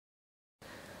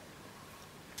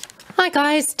Hi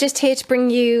guys, just here to bring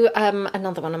you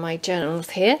another one of my journals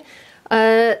here.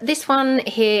 This one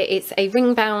here, it's a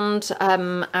ring bound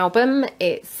album.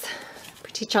 It's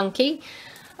pretty chunky.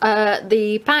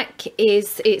 The back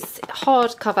it's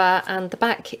hardcover and the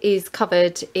back is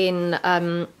covered in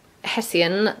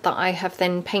Hessian that I have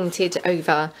then painted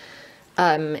over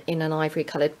in an ivory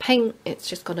coloured paint. It's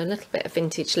just got a little bit of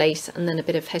vintage lace and then a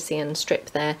bit of Hessian strip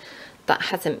there that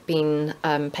hasn't been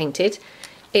painted.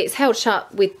 It's held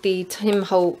shut with the Tim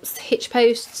Holtz hitch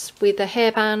posts with a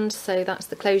hairband, so that's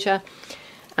the closure,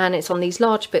 and it's on these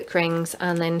large book rings,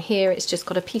 and then here it's just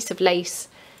got a piece of lace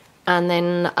and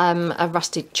then a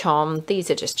rusted charm.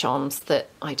 These are just charms that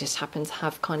I just happen to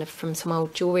have kind of from some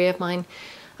old jewellery of mine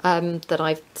that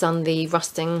I've done the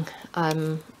rusting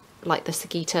like the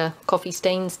Sagita coffee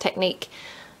stains technique,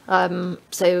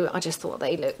 so I just thought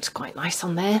they looked quite nice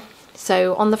on there.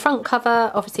 So on the front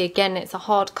cover, obviously again it's a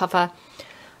hard cover.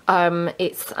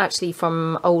 It's actually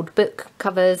from old book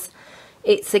covers.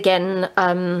 It's again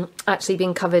actually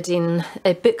been covered in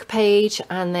a book page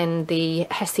and then the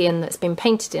Hessian that's been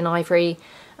painted in ivory,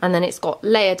 and then it's got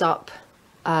layered up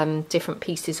different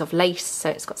pieces of lace. So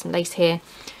it's got some lace here,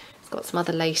 it's got some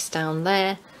other lace down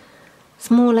there,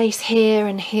 some more lace here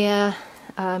and here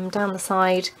down the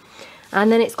side, and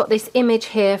then it's got this image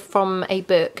here from a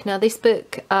book. Now this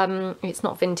book, it's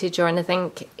not vintage or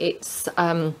anything, it's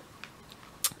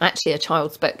actually a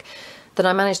child's book that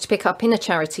I managed to pick up in a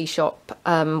charity shop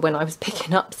when I was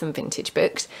picking up some vintage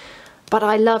books, but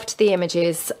I loved the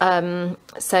images.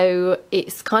 So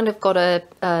it's kind of got a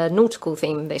nautical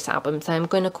theme, this album, so I'm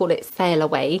going to call it Sail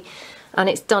Away, and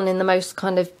it's done in the most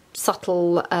kind of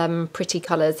subtle pretty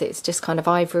colours. It's just kind of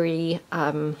ivory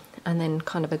and then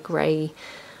kind of a grey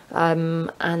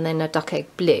and then a duck egg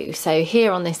blue. So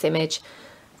here on this image,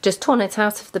 just torn it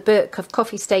out of the book, I've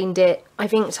coffee stained it,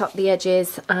 I've inked up the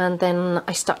edges, and then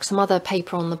I stuck some other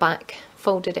paper on the back,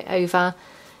 folded it over,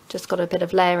 just got a bit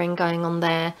of layering going on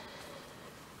there.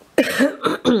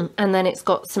 And then it's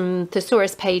got some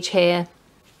thesaurus page here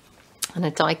and a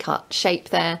die cut shape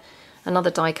there, another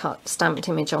die cut stamped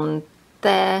image on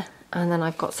there, and then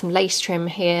I've got some lace trim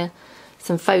here,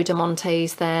 some faux de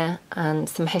montes there, and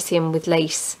some Hessian with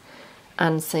lace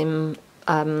and some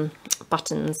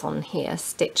buttons on here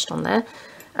stitched on there.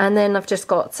 And then I've just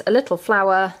got a little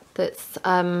flower that's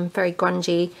very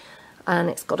grungy, and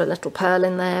it's got a little pearl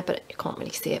in there, but you can't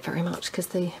really see it very much because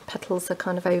the petals are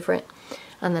kind of over it,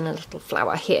 and then a little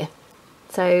flower here.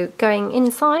 So going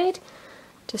inside,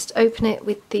 just open it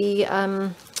with the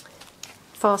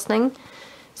fastening.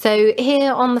 So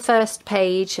here on the first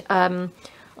page,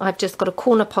 I've just got a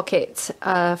corner pocket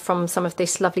from some of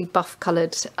this lovely buff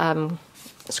coloured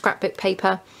scrapbook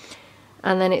paper,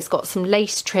 and then it's got some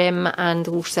lace trim and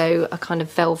also a kind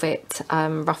of velvet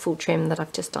ruffle trim that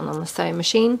I've just done on the sewing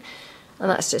machine, and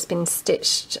that's just been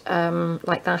stitched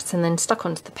like that and then stuck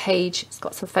onto the page. It's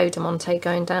got some faux de monte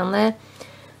going down there,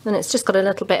 then it's just got a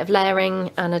little bit of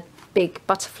layering and a big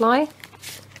butterfly,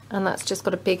 and that's just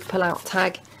got a big pull out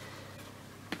tag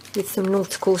with some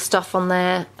nautical stuff on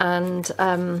there, and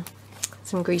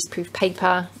some greaseproof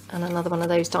paper and another one of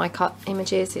those die cut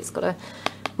images. It's got a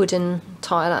wooden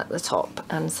tile at the top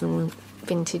and some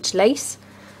vintage lace,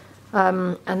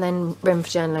 and then room for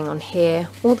journaling on here.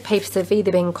 All the papers have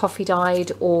either been coffee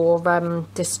dyed or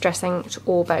distress inked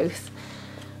or both.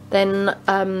 Then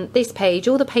this page,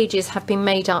 all the pages have been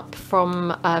made up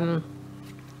from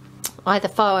either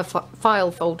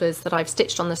file folders that I've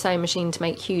stitched on the sewing machine to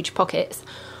make huge pockets,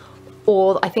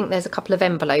 or I think there's a couple of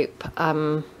envelope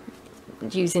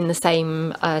using the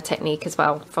same technique as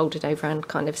well, folded over and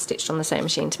kind of stitched on the sewing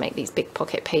machine to make these big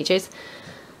pocket pages.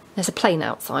 There's a plane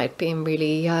outside being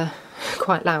really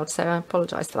quite loud, so I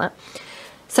apologise for that.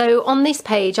 So on this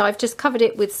page I've just covered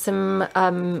it with some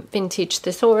vintage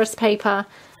thesaurus paper,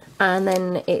 and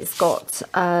then it's got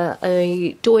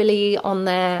a doily on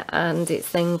there, and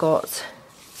it's then got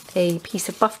a piece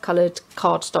of buff coloured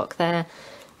cardstock there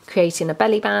creating a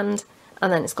belly band,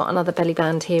 and then it's got another belly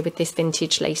band here with this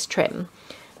vintage lace trim,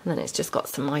 and then it's just got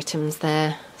some items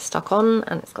there stuck on,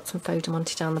 and it's got some faux de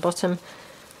monte down the bottom.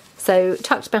 So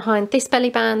tucked behind this belly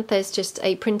band there's just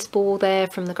a print ball there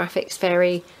from the Graphics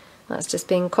Fairy, that's just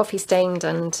been coffee stained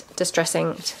and distress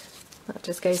inked, that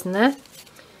just goes in there.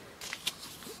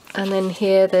 And then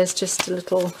here there's just a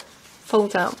little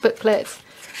fold out booklet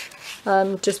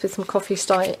just with some coffee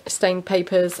stained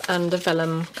papers and a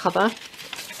vellum cover.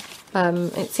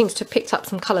 It seems to have picked up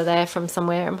some colour there from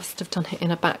somewhere. I must have done it in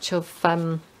a batch of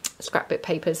scrapbook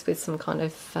papers with some kind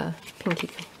of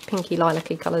pinky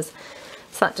lilac-y colours.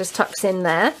 So that just tucks in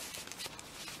there.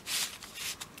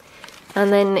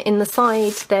 And then in the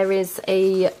side there is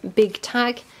a big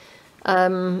tag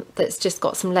that's just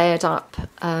got some layered up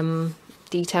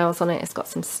details on it. It's got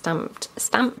some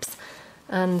stamps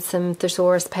and some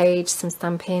thesaurus page, some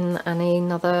stamping, and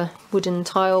another wooden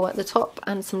tile at the top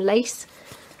and some lace.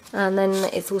 And then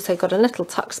it's also got a little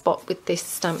tuck spot with this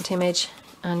stamped image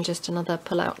and just another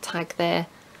pull-out tag there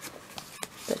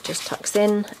that just tucks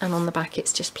in, and on the back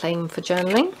it's just plain for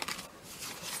journaling.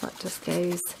 So that just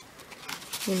goes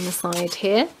in the side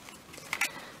here.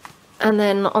 And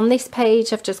then on this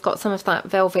page I've just got some of that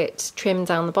velvet trim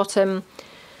down the bottom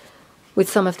with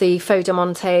some of the faux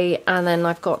diamante, and then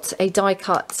I've got a die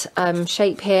cut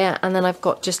shape here, and then I've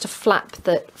got just a flap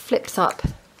that flips up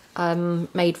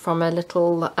made from a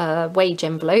little wage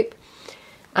envelope,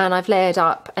 and I've layered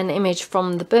up an image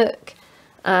from the book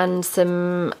and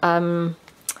some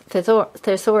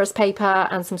thesaurus paper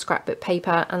and some scrapbook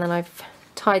paper, and then I've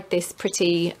tied this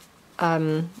pretty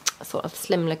sort of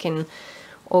slim looking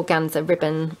organza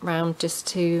ribbon round just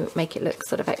to make it look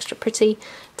sort of extra pretty.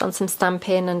 Done some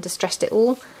stamping and distressed it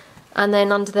all, and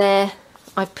then under there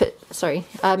I've put,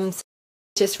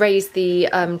 just raised the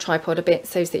tripod a bit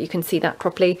so that you can see that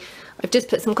properly. I've just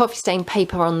put some coffee stain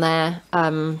paper on there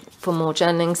for more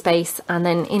journaling space, and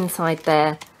then inside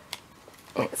there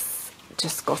it's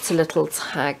just got a little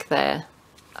tag there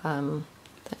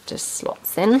that just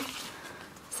slots in.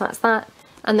 So that's that.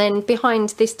 And then behind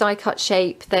this die cut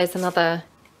shape there's another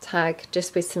tag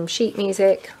just with some sheet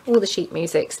music. All the sheet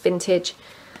music's vintage,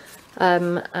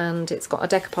 and it's got a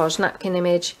decoupage napkin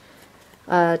image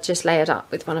just layered up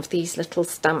with one of these little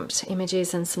stamped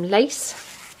images and some lace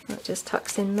that just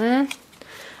tucks in there.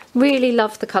 Really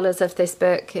love the colours of this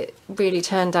book. It really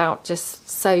turned out just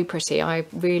so pretty. I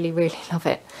really love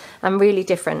it, and really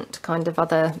different to kind of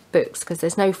other books because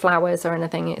there's no flowers or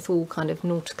anything. It's all kind of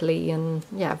nautically, and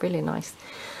yeah, really nice.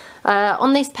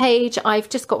 On this page I've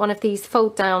just got one of these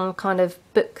fold down kind of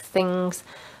book things.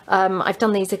 I've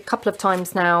done these a couple of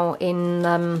times now in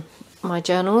my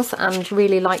journals and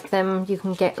really like them. You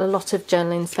can get a lot of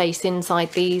journaling space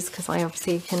inside these because I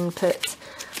obviously can put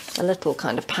a little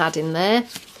kind of pad in there,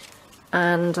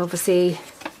 and obviously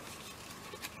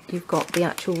you've got the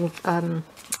actual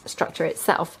structure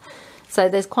itself, so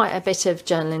there's quite a bit of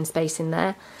journaling space in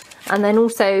there. And then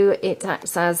also it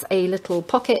acts as a little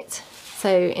pocket, so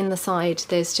in the side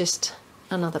there's just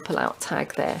another pull-out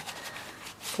tag there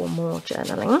for more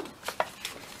journaling,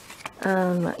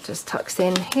 and that just tucks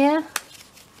in here.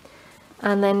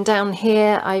 And then down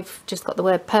here I've just got the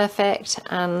word perfect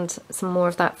and some more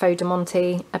of that faux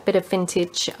diamante, a bit of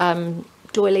vintage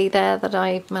doily there that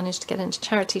I managed to get into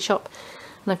charity shop,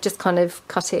 and I've just kind of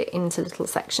cut it into little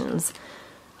sections,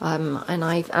 and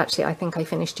I think I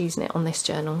finished using it on this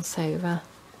journal, so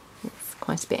there's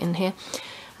quite a bit in here.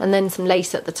 And then some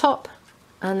lace at the top,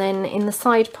 and then in the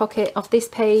side pocket of this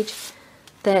page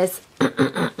there's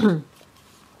a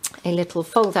little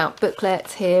fold out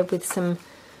booklet here with some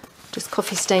just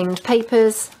coffee stained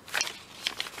papers,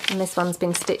 and this one's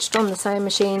been stitched on the sewing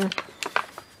machine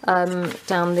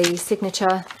down the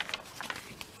signature,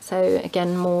 so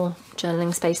again more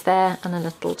journaling space there, and a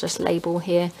little just label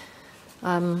here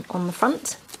on the front.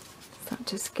 So that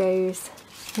just goes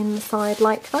in the side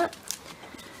like that.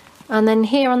 And then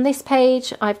here on this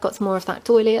page I've got some more of that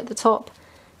doily at the top,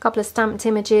 a couple of stamped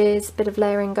images, a bit of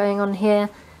layering going on here,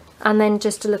 and then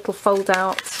just a little fold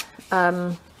out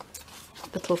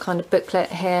little kind of booklet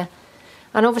here.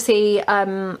 And obviously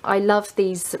I love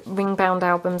these ring bound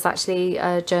albums, actually,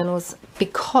 journals,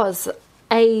 because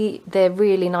they're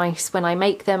really nice when I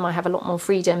make them. I have a lot more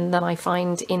freedom than I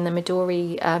find in the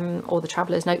Midori or the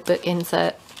Traveller's Notebook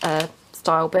insert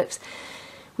style books,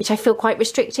 which I feel quite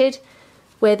restricted.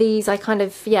 Where these I kind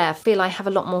of, feel I have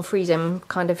a lot more freedom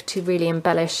kind of to really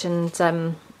embellish and,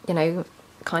 you know,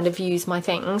 kind of use my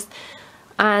things.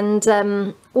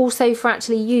 And also for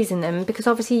actually using them, because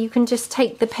obviously you can just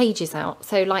take the pages out.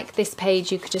 So like this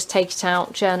page, you could just take it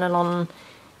out, journal on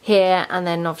here, and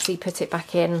then obviously put it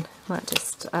back in. That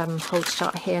just holds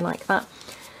shut here like that.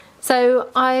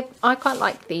 So I quite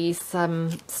like these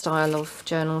style of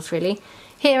journals, really.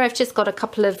 Here I've just got a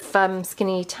couple of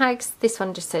skinny tags. This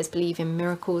one just says believe in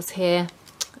miracles here,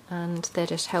 and they're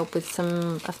just held with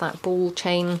some of that ball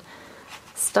chain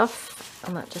stuff,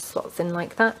 and that just slots in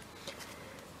like that.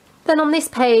 Then on this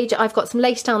page I've got some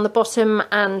lace down the bottom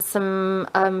and some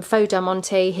faux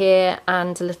diamante here,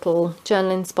 and a little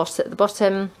journaling spot at the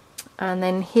bottom. And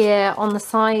then here on the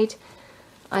side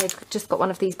I've just got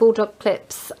one of these bulldog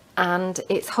clips, and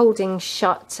it's holding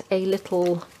shut a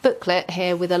little booklet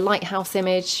here with a lighthouse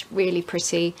image, really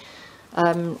pretty,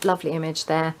 lovely image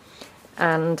there.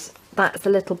 And that's a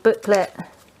little booklet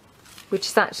which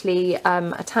is actually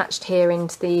attached here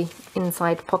into the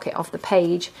inside pocket of the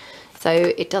page, so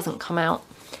it doesn't come out.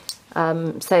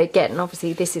 So again,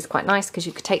 obviously this is quite nice because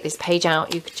you could take this page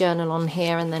out, you could journal on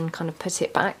here and then kind of put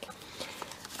it back.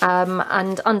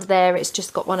 And under there it's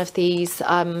just got one of these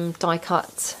die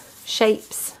cut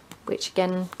shapes, which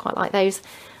again, quite like those.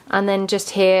 And then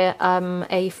just here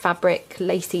a fabric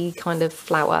lacy kind of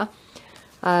flower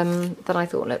that I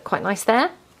thought looked quite nice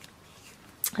there.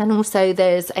 And also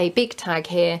there's a big tag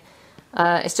here.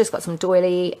 It's just got some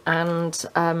doily and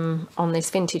on this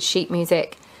vintage sheet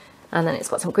music, and then it's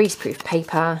got some greaseproof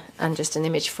paper and just an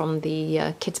image from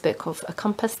the kids book of a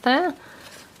compass there.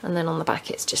 And then on the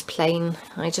back it's just plain.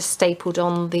 I just stapled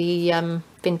on the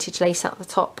vintage lace at the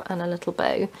top and a little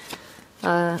bow,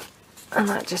 and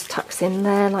that just tucks in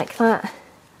there like that.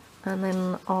 And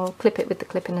then I'll clip it with the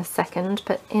clip in a second.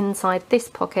 But inside this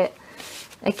pocket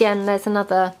again there's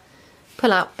another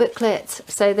pull out booklet.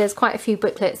 So there's quite a few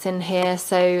booklets in here,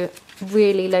 so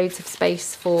really loads of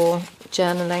space for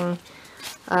journaling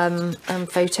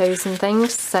and photos and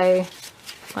things. So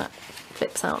that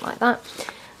flips out like that,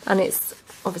 and it's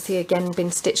obviously again been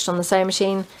stitched on the sewing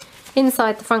machine.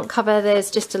 Inside the front cover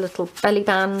there's just a little belly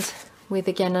band with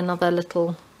again another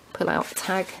little pull out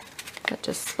tag that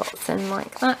just slots in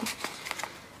like that.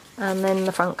 And then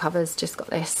the front cover's just got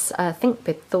this think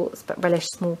big thoughts but relish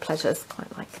small pleasures,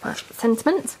 quite like that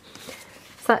sentiment.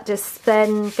 So that just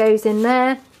then goes in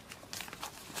there.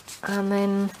 And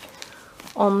then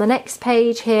on the next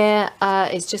page here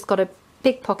it's just got a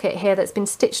big pocket here that's been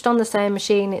stitched on the sewing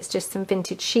machine. It's just some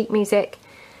vintage sheet music.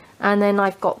 And then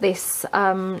I've got this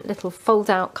little fold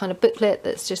out kind of booklet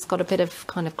that's just got a bit of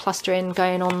kind of clustering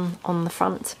going on the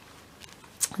front.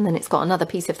 And then it's got another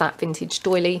piece of that vintage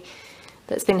doily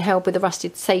that's been held with a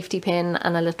rusted safety pin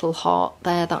and a little heart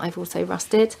there that I've also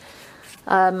rusted.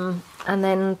 And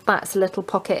then that's a little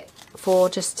pocket for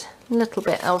just a little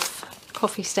bit of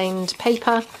coffee stained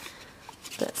paper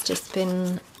that's just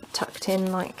been tucked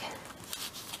in like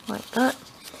that.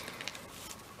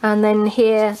 And then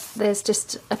here there's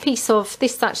just a piece of,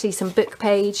 this is actually some book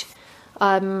page,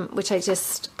 which I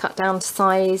just cut down to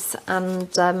size, and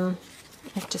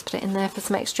I've just put it in there for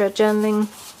some extra journaling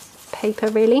paper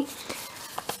really.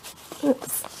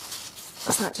 Oops,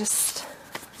 so that just,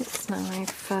 oops, now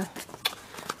I've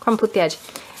crumpled the edge.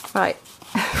 Right,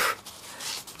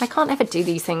 I can't ever do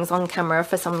these things on camera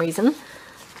for some reason.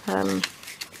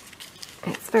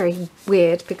 It's very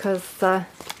weird because I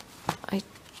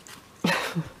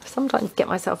sometimes get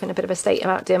myself in a bit of a state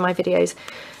about doing my videos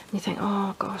and you think,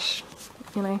 oh gosh,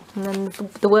 you know, and then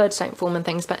the words don't form and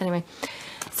things. But anyway,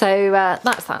 so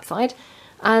that's that side.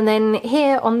 And then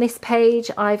here on this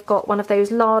page I've got one of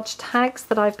those large tags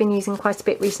that I've been using quite a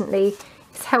bit recently.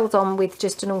 It's held on with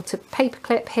just an altered paper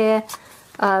clip here,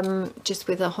 just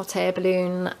with a hot air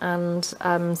balloon and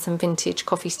some vintage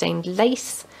coffee stained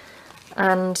lace,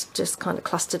 and just kind of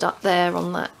clustered up there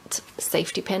on that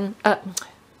safety pin,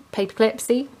 paper clip,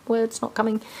 see, words not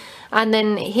coming. And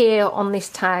then here on this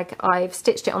tag I've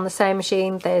stitched it on the sewing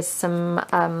machine. There's some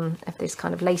of this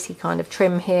kind of lacy kind of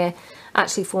trim here,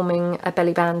 actually forming a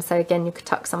belly band, so again you could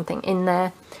tuck something in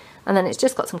there. And then it's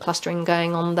just got some clustering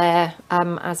going on there,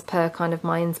 as per kind of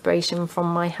my inspiration from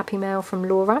my happy mail from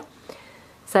Laura.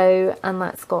 So, and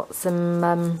that's got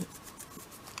some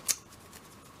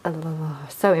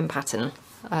sewing pattern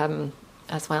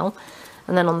as well.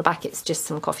 And then on the back it's just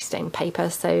some coffee stained paper,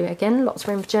 so again lots of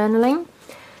room for journaling.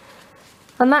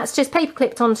 And that's just paper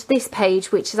clipped onto this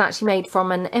page, which is actually made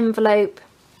from an envelope.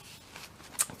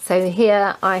 So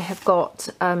here I have got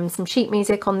some sheet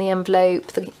music on the envelope.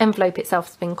 The envelope itself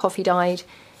has been coffee dyed.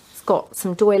 It's got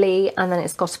some doily, and then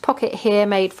it's got a pocket here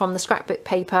made from the scrapbook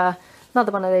paper.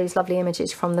 Another one of those lovely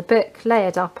images from the book,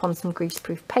 layered up on some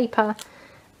greaseproof paper,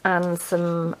 and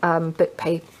some book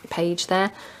page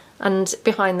there. And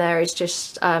behind there is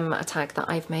just a tag that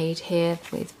I've made here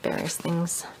with various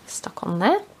things stuck on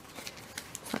there.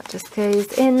 So that just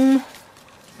goes in,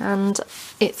 and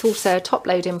it's also a top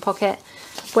loading pocket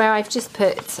where I've just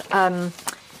put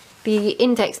the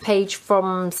index page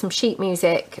from some sheet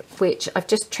music, which I've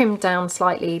just trimmed down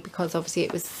slightly because obviously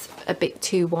it was a bit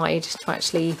too wide to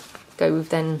actually go,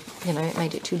 then, you know, it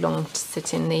made it too long to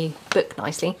sit in the book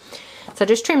nicely. So I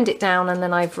just trimmed it down, and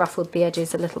then I've ruffled the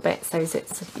edges a little bit so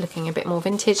it's looking a bit more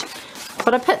vintage.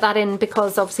 But I put that in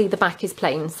because obviously the back is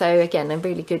plain, so again a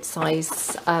really good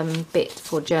size bit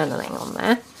for journaling on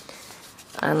there.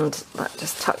 And that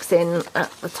just tucks in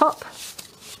at the top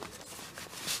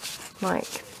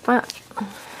like that.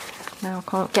 Now I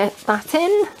can't get that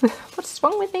in. What's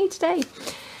wrong with me today?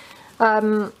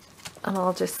 And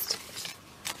I'll just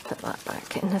put that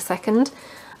back in a second.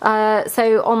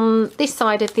 So on this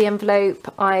side of the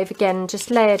envelope, I've again just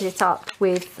layered it up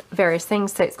with various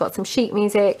things. So it's got some sheet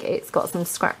music, it's got some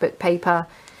scrapbook paper,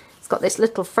 it's got this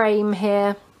little frame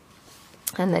here,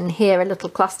 and then here a little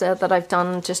cluster that I've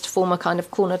done just to form a kind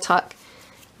of corner tuck,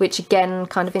 which again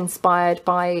kind of inspired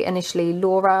by initially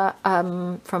Laura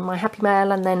from My Happy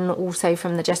Mail, and then also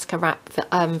from the Jessica Wrap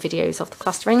videos of the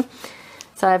clustering.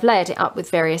 So I've layered it up with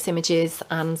various images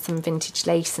and some vintage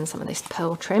lace and some of this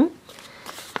pearl trim.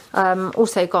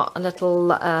 Also got a little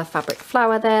fabric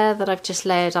flower there that I've just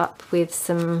layered up with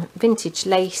some vintage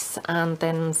lace and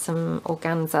then some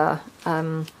organza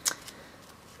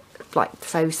like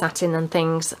faux satin and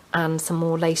things, and some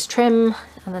more lace trim,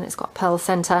 and then it's got pearl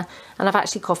centre, and I've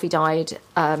actually coffee dyed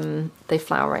the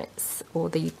flowerets or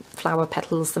the flower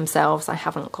petals themselves. I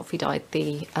haven't coffee dyed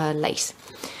the lace.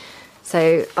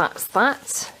 So that's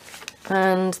that,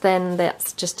 and then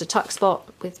that's just a tuck spot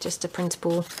with just a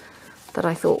printable that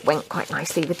I thought went quite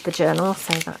nicely with the journal,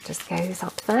 so that just goes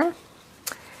up there.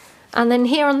 And then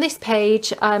here on this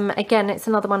page, again, it's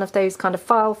another one of those kind of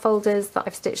file folders that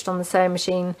I've stitched on the sewing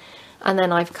machine, and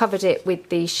then I've covered it with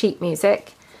the sheet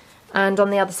music, and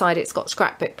on the other side it's got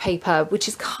scrapbook paper, which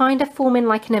is kind of forming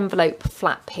like an envelope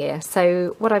flap here.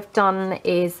 So what I've done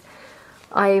is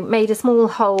I made a small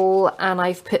hole and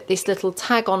I've put this little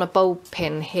tag on a bulb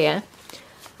pin here.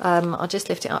 I'll just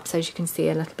lift it up so you can see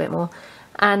a little bit more.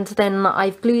 And then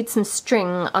I've glued some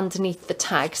string underneath the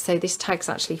tag, so this tag's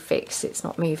actually fixed, it's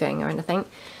not moving or anything.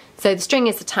 So the string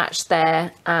is attached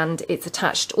there, and it's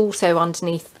attached also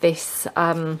underneath this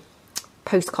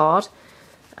postcard,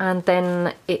 and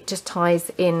then it just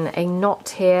ties in a knot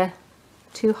here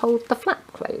to hold the flap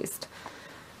closed.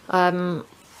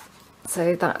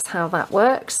 So that's how that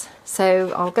works.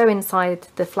 So I'll go inside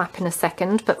the flap in a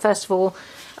second, but first of all,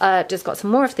 just got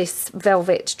some more of this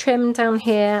velvet trim down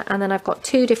here, and then I've got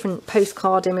two different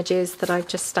postcard images that I've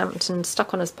just stamped and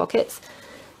stuck on as pockets.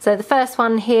 So the first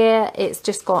one here, it's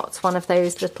just got one of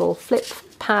those little flip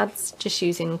pads, just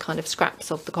using kind of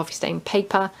scraps of the coffee stain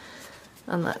paper,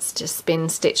 and that's just been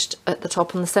stitched at the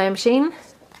top on the sewing machine.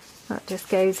 That just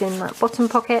goes in that bottom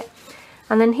pocket.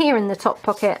 And then here in the top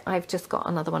pocket, I've just got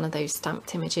another one of those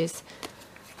stamped images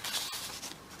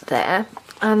there.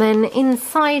 And then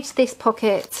inside this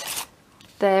pocket,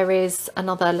 there is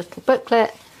another little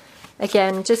booklet,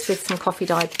 again, just with some coffee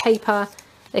dyed paper,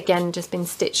 again, just been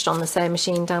stitched on the sewing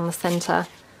machine down the centre.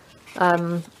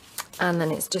 And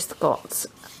then it's just got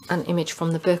an image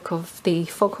from the book of the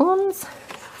foghorns.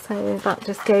 So that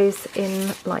just goes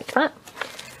in like that.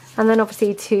 And then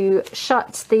obviously to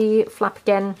shut the flap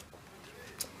again,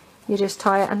 you just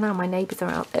tie it, and now my neighbours are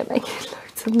out there making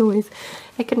loads of noise.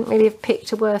 I couldn't really have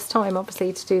picked a worse time,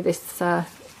 obviously, to do this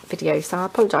video, so I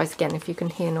apologise again if you can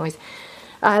hear noise.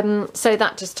 So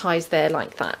that just ties there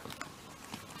like that.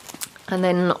 And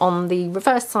then on the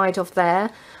reverse side of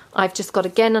there, I've just got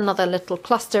again another little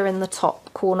cluster in the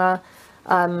top corner,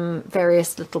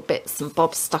 various little bits and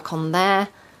bobs stuck on there,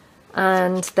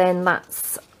 and then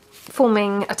that's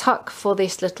forming a tuck for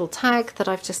this little tag that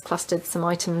I've just clustered some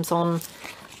items on,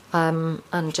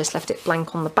 and just left it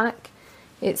blank on the back.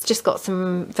 It's just got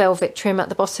some velvet trim at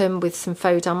the bottom with some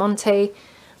faux diamante,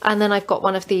 and then I've got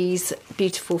one of these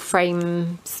beautiful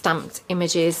frame stamped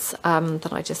images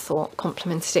that I just thought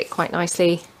complemented it quite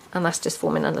nicely, and that's just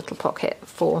forming a little pocket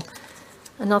for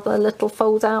another little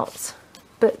fold out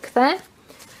book there.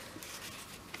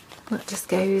 That just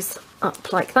goes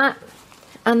up like that.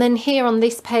 And then here on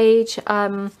this page,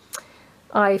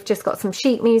 I've just got some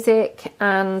sheet music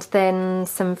and then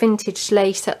some vintage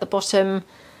lace at the bottom,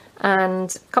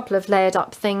 and a couple of layered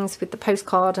up things with the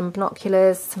postcard and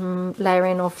binoculars, some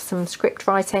layering of some script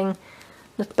writing, a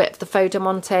little bit of the faux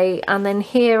diamante, and then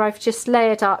here I've just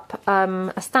layered up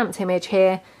a stamped image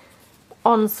here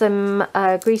on some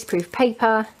greaseproof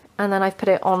paper, and then I've put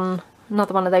it on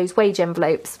another one of those wage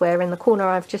envelopes where in the corner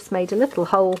I've just made a little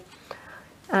hole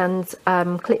and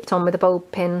clipped on with a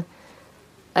bulb pin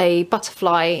a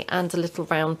butterfly and a little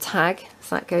round tag,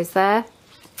 so that goes there.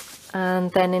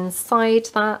 And then inside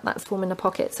that, that's forming a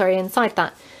pocket, sorry, inside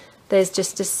that there's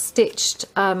just a stitched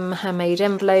handmade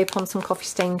envelope on some coffee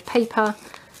stained paper,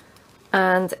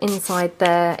 and inside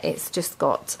there it's just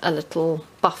got a little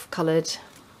buff coloured,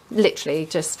 literally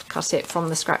just cut it from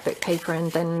the scrapbook paper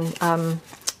and then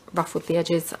ruffled the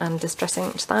edges and distress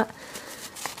inked that,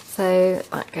 so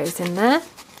that goes in there.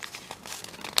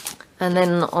 And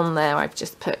then on there I've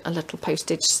just put a little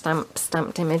postage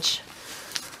stamped image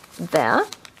there.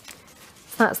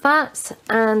 That's that.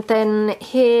 And then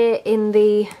here in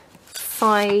the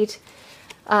side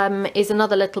is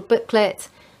another little booklet,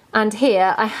 And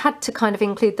here I had to kind of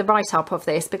include the write-up of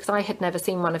this because I had never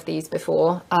seen one of these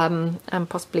before, and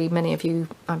possibly many of you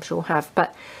I'm sure have,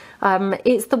 but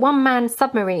it's the one-man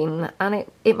submarine, and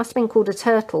it must have been called a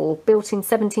Turtle, built in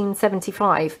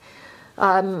 1775,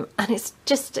 and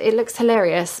it looks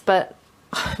hilarious, but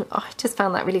I just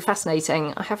found that really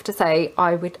fascinating. I have to say,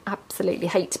 I would absolutely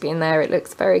hate to be in there. It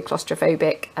looks very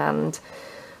claustrophobic, and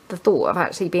the thought of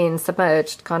actually being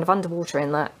submerged kind of underwater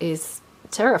in that is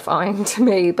terrifying to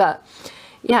me. But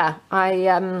yeah,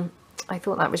 I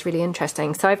thought that was really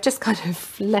interesting. So I've just kind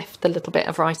of left a little bit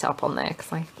of write-up on there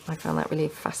because I found that really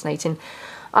fascinating.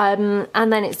 And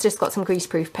then it's just got some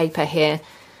greaseproof paper here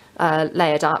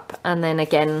layered up. And then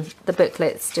again, the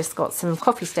booklet's just got some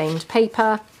coffee-stained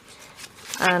paper.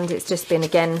 And it's just been,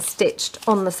 again, stitched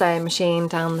on the sewing machine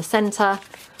down the centre.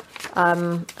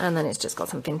 And then it's just got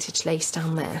some vintage lace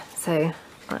down there. So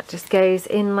that just goes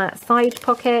in that side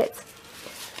pocket.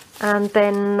 And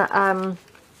then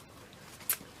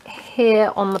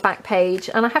here on the back page,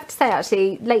 and I have to say,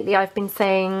 actually, lately I've been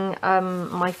saying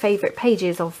my favourite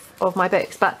pages of my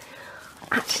books, but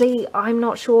actually I'm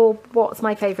not sure what's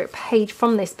my favourite page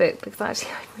from this book, because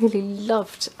actually I really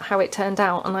loved how it turned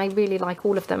out, and I really like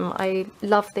all of them. I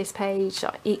love this page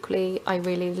equally. I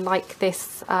really like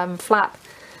this flap.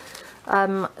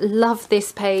 Love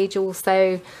this page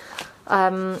also,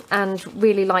 and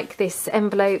really like this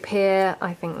envelope here.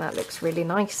 I think that looks really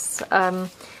nice.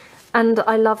 And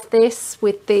I love this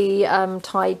with the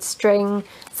tied string.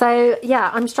 So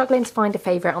yeah, I'm struggling to find a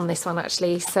favourite on this one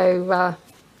actually. So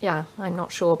yeah, I'm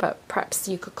not sure, but perhaps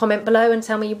you could comment below and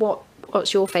tell me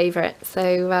what's your favourite.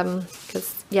 So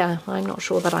because yeah, I'm not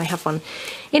sure that I have one.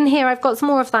 In here I've got some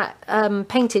more of that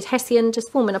painted Hessian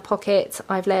just forming a pocket.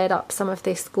 I've layered up some of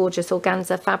this gorgeous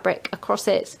organza fabric across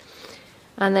it,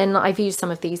 and then I've used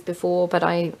some of these before, but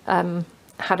I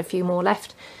had a few more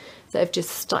left. So I've just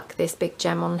stuck this big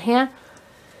gem on here,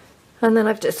 and then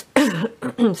I've just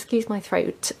excuse my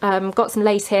throat, got some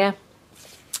lace here,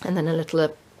 and then a little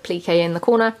applique in the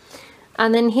corner.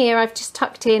 And then here I've just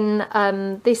tucked in,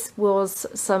 this was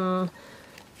some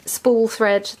spool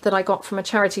thread that I got from a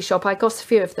charity shop. I got a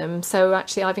few of them, so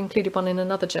actually I've included one in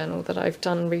another journal that I've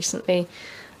done recently,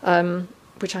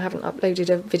 which I haven't uploaded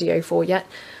a video for yet.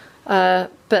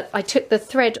 But I took the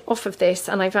thread off of this,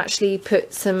 and I've actually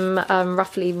put some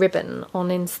ruffly ribbon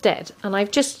on instead, and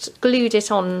I've just glued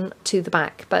it on to the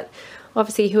back. But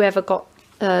obviously whoever got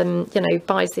you know,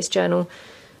 buys this journal,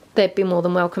 they'd be more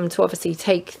than welcome to obviously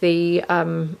take the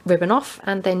ribbon off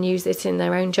and then use it in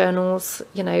their own journals,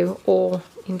 you know, or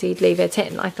indeed leave it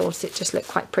in. I thought it just looked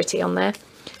quite pretty on there.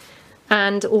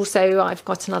 And also I've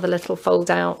got another little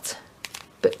fold out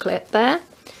booklet there.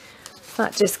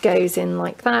 That just goes in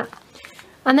like that.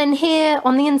 And then here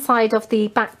on the inside of the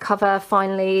back cover,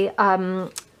 finally,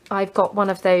 I've got one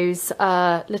of those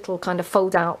little kind of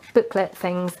fold out booklet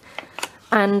things.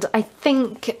 And I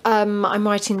think I'm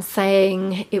right in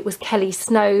saying it was Kelly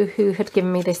Snow who had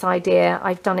given me this idea.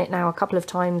 I've done it now a couple of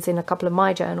times in a couple of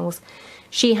my journals.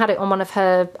 She had it on one of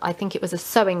her, I think it was a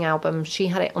sewing album. She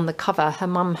had it on the cover. Her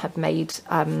mum had made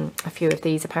a few of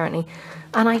these apparently.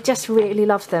 And I just really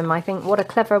love them. I think what a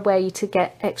clever way to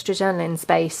get extra journaling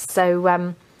space. So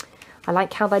I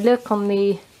like how they look on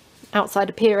the outside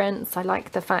appearance. I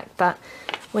like the fact that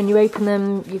when you open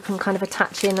them, you can kind of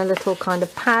attach in a little kind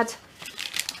of pad.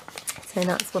 So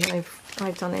that's what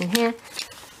I've done in here.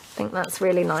 I think that's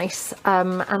really nice.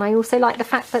 And I also like the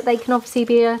fact that they can obviously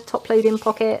be a top loading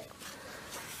pocket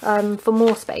for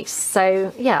more space.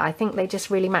 So yeah, I think they just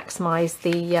really maximise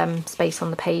the space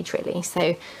on the page really.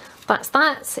 So that's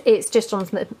that. It's just on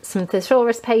some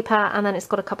thesaurus paper, and then it's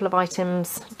got a couple of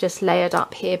items just layered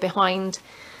up here behind,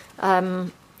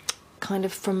 kind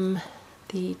of from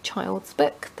the child's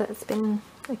book that's been,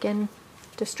 again,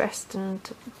 distressed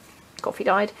and coffee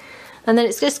dyed. And then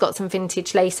it's just got some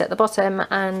vintage lace at the bottom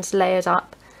and layered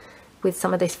up with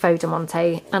some of this faux de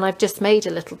monte. And I've just made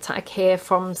a little tag here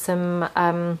from some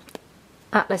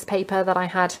atlas paper that I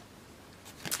had,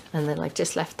 and then I've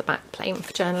just left the back plain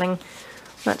for journaling.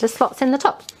 That just slots in the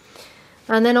top.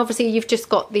 And then obviously you've just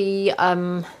got the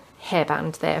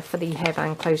hairband there for the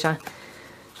hairband closure.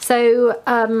 So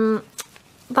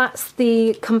that's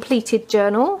the completed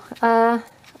journal.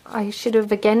 I should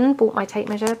have again bought my tape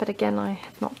measure, but again I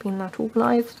have not been that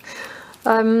organised.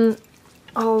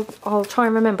 I'll try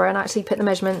and remember and actually put the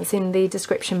measurements in the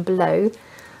description below.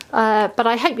 But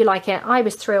I hope you like it. I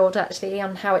was thrilled actually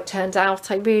on how it turned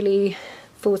out. I really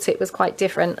thought it was quite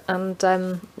different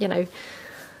and you know,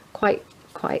 quite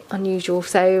quite unusual.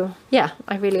 So yeah,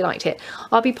 I really liked it.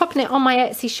 I'll be popping it on my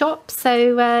Etsy shop,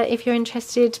 so if you're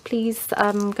interested, please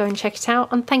go and check it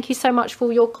out. And thank you so much for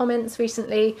all your comments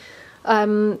recently.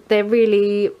 They're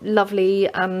really lovely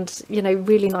and, you know,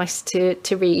 really nice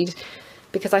to read,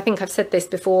 because I think I've said this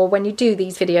before, when you do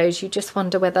these videos you just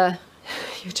wonder whether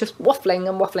you're just waffling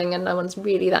and waffling and no one's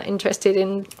really that interested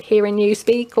in hearing you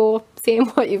speak or seeing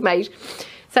what you've made.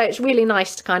 So it's really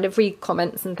nice to kind of read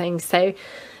comments and things. So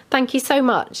thank you so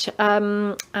much.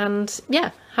 And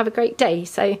yeah, have a great day.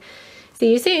 So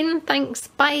see you soon. Thanks.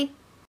 Bye.